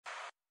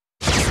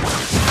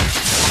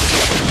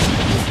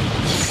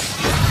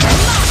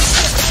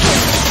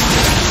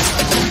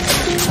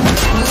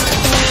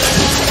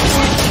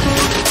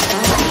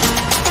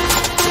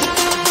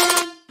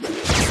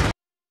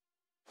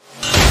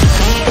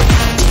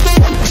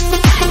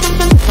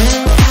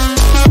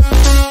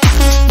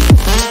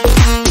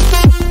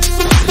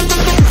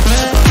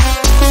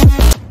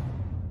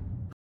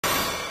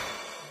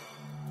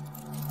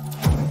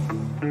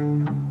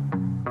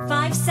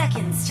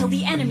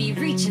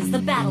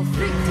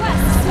kill.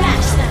 Request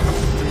smash them.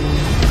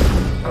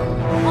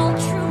 All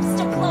troops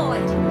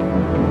deployed.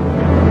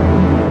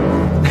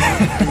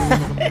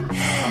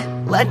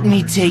 Let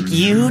me take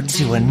you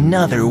to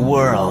another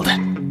world.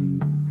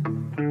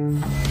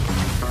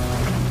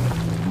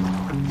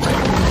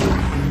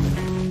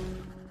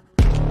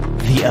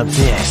 The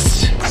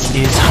Abyss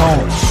is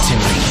home to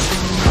me.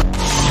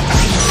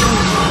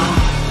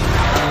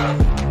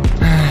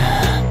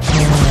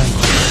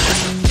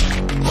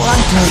 Why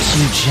don't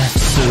you just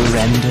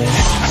surrender?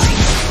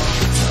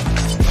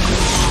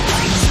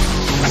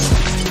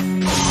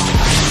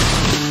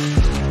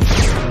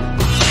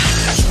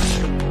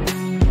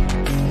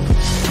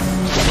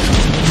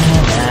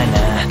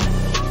 Nah.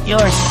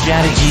 Your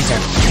strategies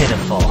are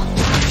pitiful.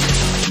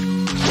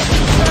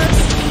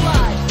 First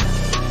blood.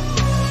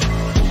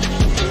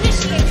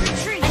 Initiate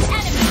retreat. An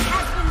enemy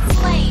has been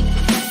slain.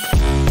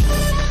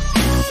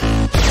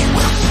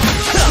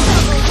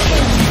 Double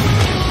kill.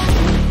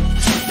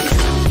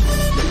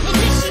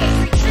 Initiate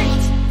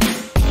retreat.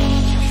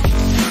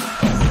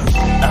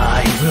 I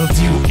will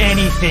do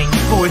anything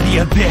for the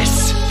Abyss.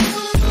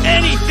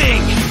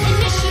 Anything!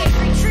 Initiate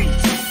retreat.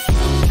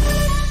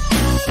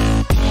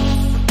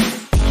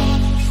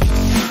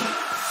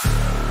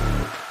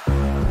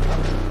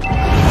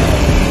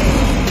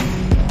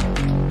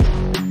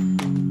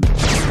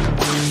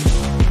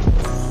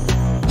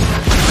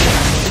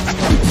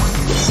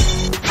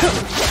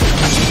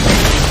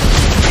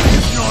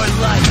 Your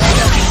life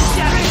will be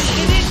shattered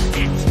in an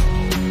instant!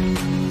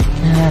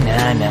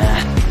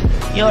 Nah.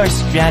 Your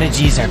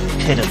strategies are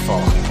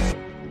pitiful.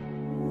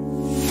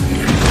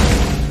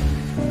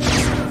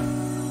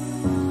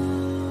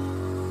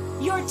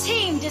 Your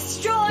team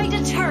destroyed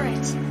a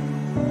turret.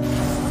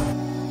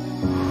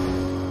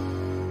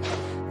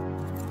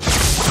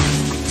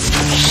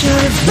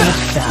 Should the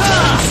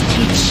fellows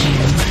teach you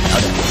how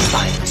to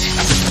fight?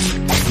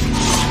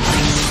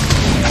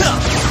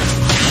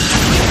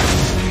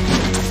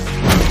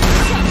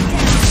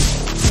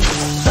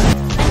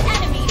 An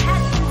enemy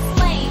has been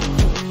slain.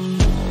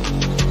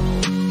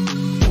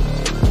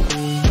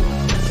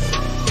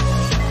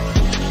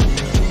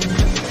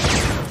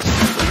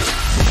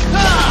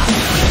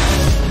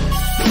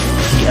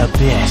 The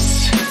Abyss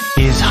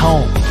is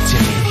home to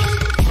me.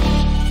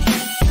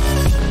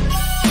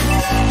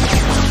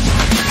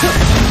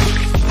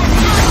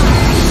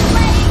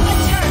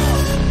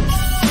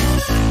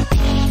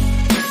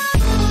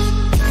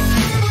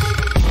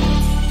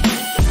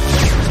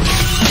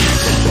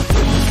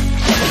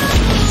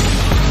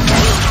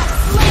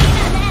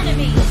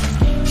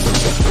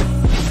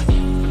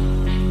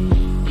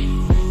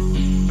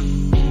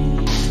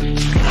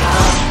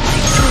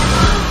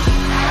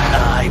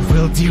 I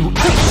will do.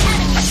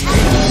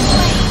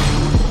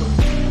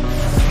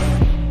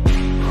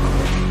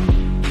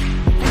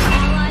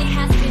 Ally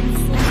has been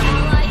slain.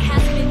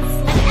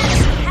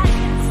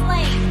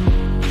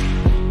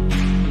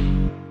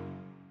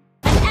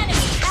 An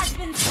enemy has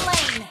been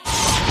slain.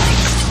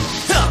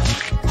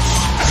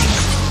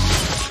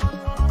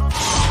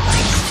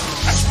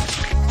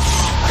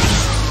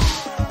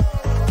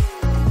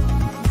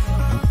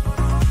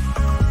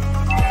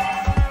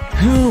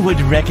 Who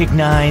would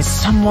recognize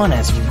someone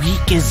as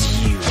weak as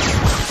you?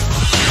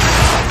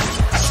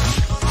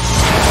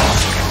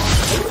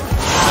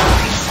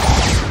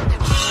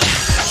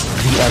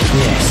 The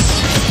Abyss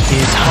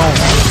is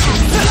home to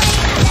me.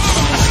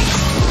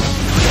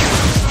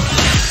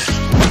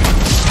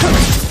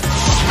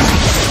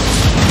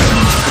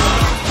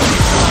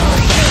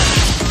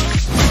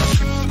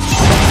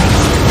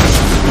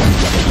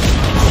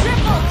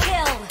 Triple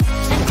kill.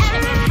 An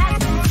enemy has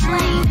been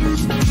slain.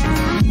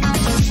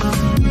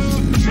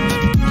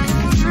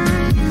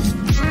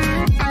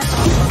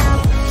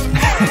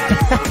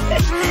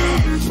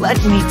 Let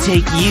me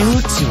take you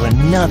to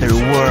another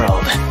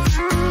world.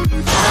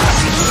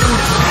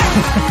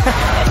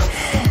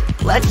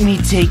 Let me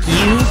take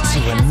you to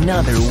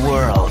another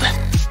world.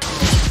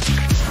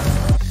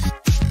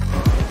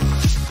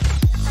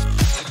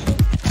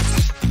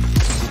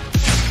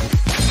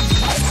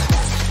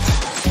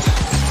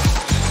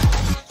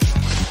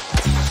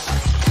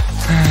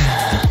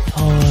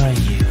 Poor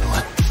you.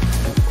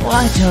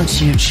 Why don't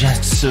you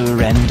just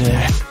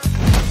surrender?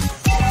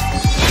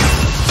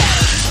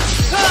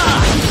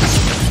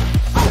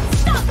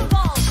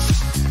 Unstoppable.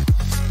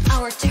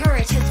 Our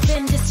turret has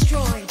been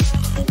destroyed.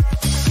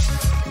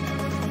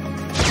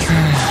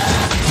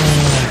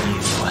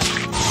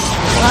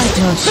 Why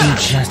don't you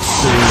just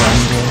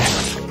surrender?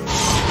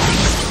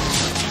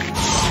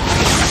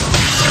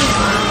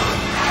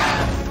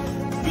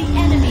 The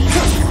enemy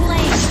has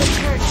slain the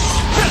turret.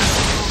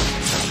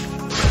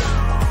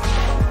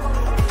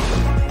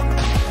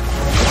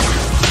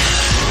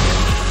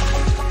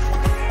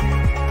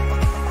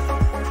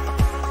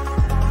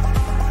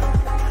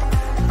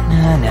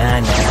 Nah.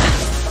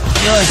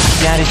 Your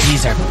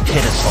strategies are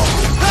pitiful.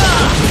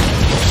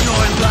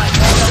 Your life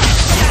will be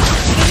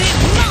shattered.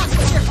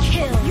 Monster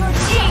kill. Your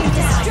team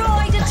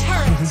destroyed a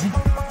turret.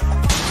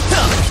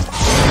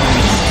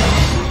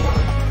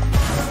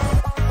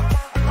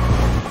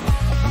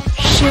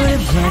 Should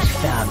have let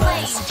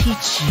Famas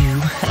teach you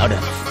how to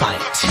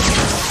fight.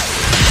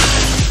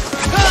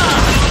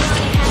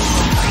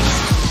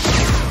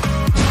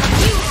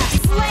 You have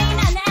slain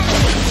an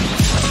enemy.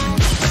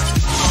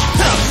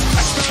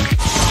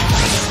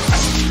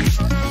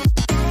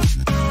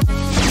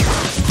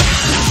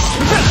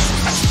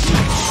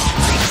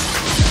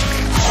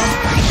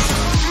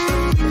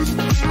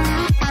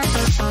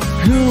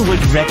 Who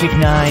would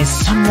recognize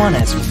someone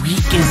as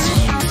weak as you?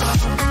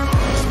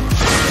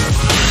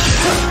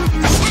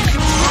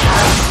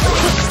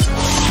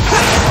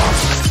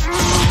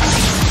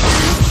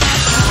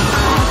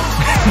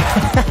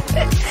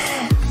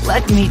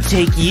 Let me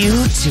take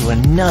you to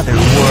another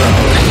world.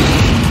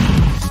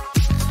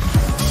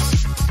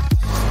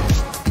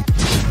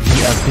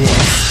 The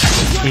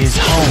Abyss is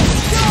home.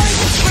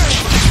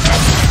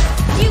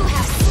 You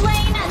have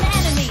slain an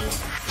enemy.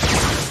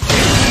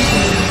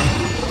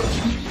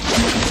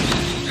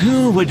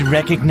 Who would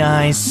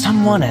recognize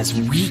someone as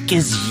weak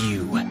as you?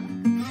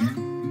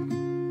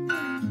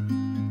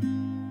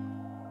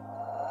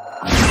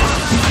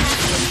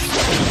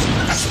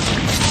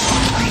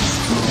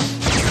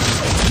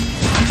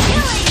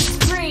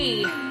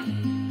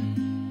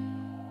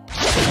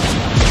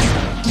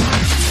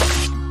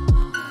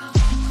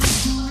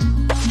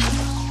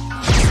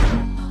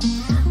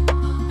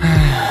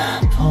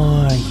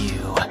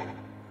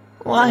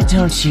 Why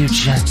don't you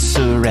just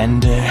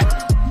surrender?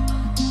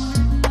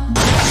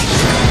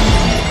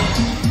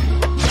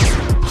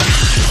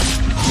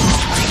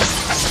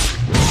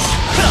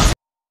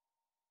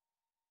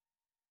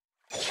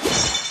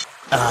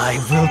 I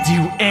will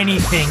do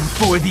anything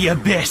for the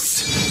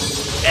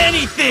Abyss!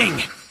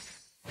 Anything!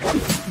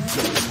 Turret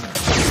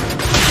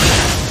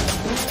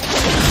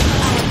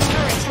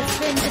has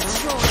been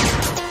destroyed.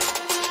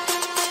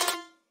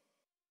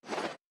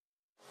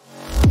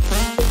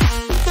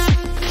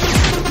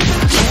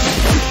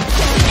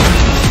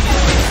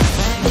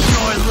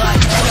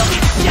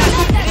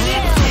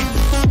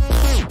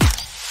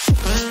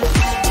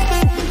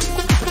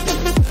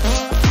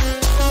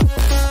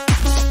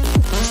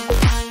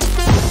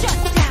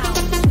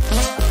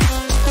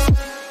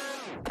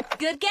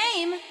 Good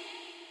game.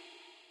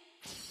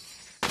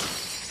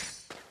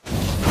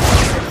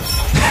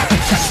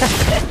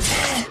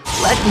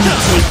 Let me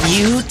take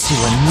you to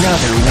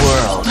another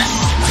world.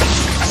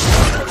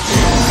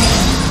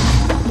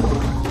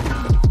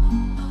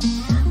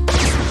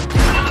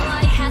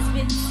 Ally has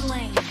been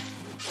slain.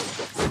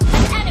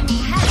 An enemy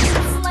has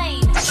been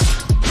slain.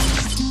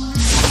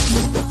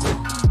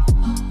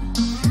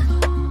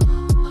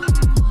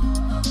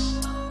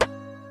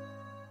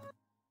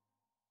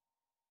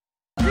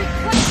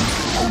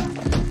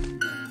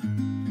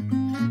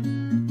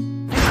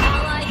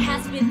 Ally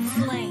has been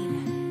slain.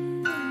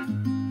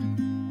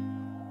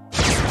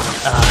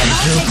 I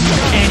will do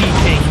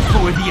anything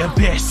for the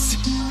Abyss!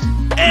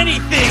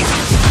 Anything!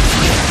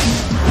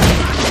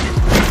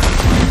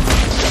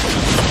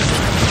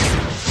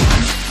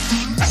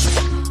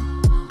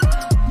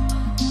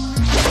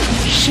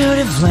 Should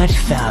have let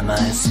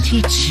Famas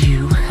teach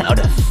you how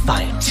to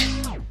fight.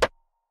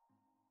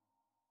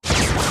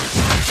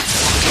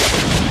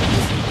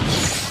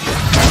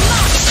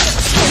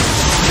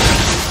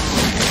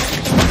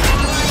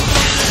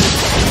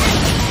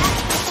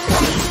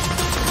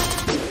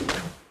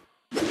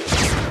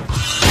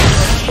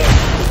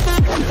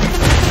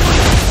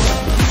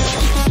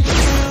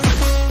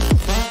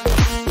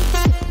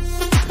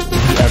 The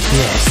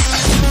Abyss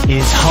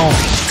is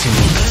home to me.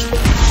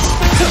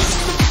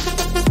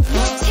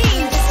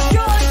 Team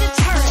destroyed the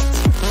turret.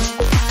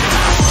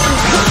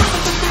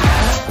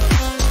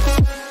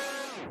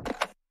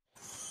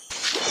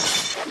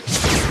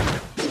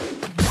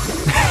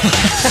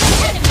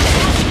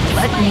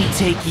 Let me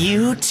take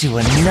you to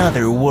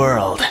another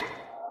world.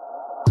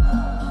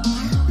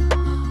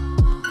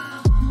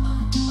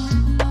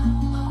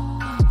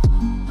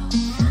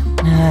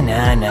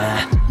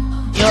 Nah.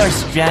 Your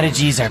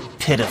strategies are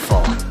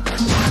pitiful.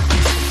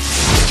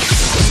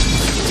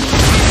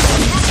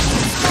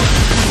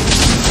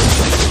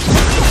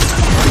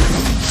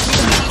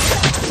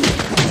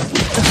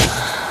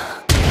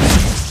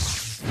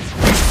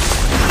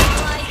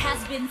 Ally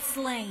has been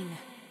slain.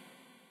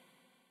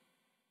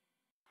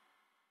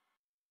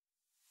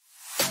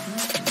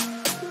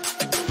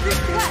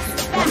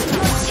 Request that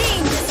your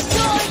team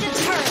destroy the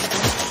turret.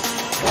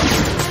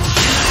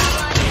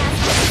 Ally has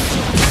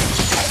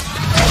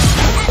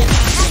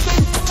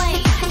been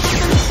slain.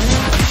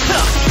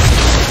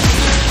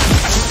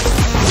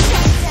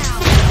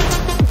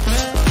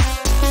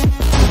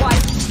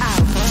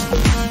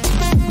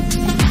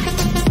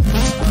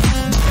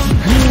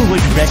 Who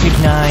would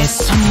recognize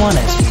someone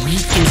as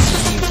weak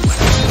as you?